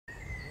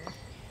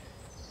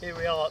Here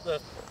we are at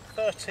the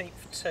 13th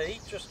tee,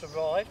 just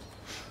arrived.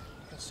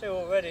 You can see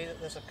already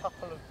that there's a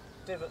couple of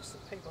divots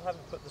that people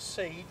haven't put the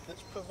seed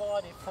that's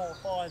provided for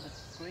by the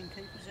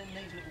greenkeepers in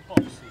these little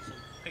boxes.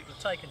 And people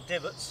have taken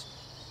divots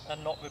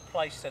and not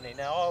replaced any.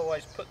 Now I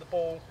always put the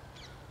ball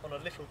on a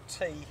little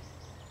tee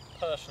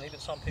personally,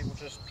 but some people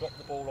just drop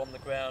the ball on the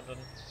ground and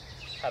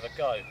have a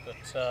go.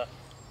 But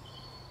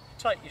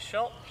take your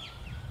shot,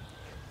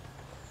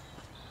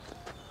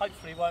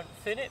 hopefully won't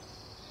thin it,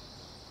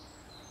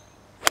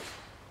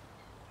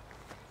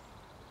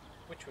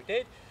 which we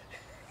did.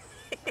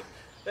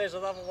 There's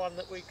another one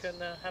that we can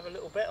have a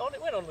little bet on.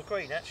 It went on the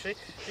green actually.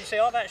 You see,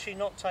 I've actually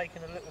not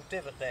taken a little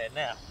divot there.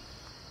 Now,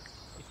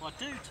 if I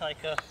do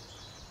take a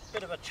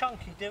bit of a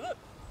chunky divot,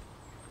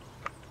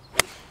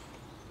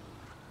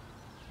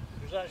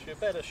 there's actually a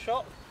better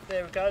shot.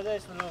 There we go,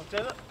 there's the little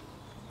divot.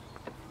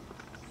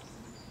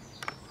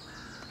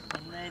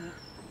 And then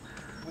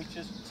we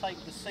just take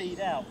the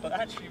seed out. But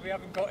actually we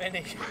haven't got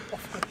any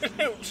of the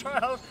little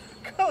trails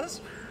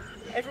because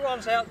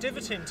everyone's out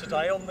divoting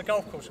today on the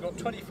golf course. We've got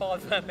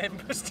 25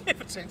 members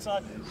divoting, so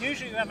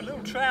usually we have a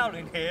little trowel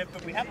in here,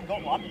 but we haven't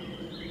got one.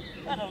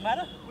 That doesn't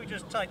matter, we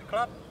just take the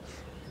club,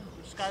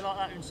 just go like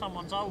that in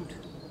someone's old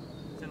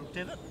little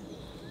divot,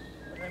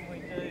 and then we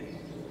do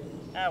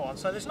our one.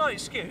 So there's no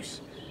excuse,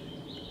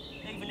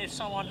 even if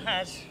someone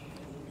has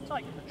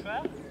taken the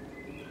trowel,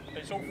 but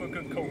it's all for a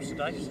good cause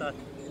today, so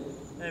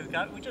there we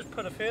go. We just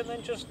put a few and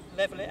then just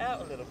level it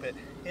out a little bit,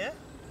 yeah?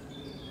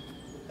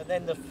 And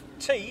then the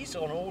tees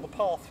on all the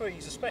par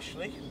 3s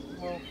especially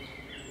will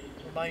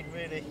remain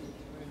really,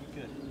 really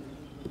good.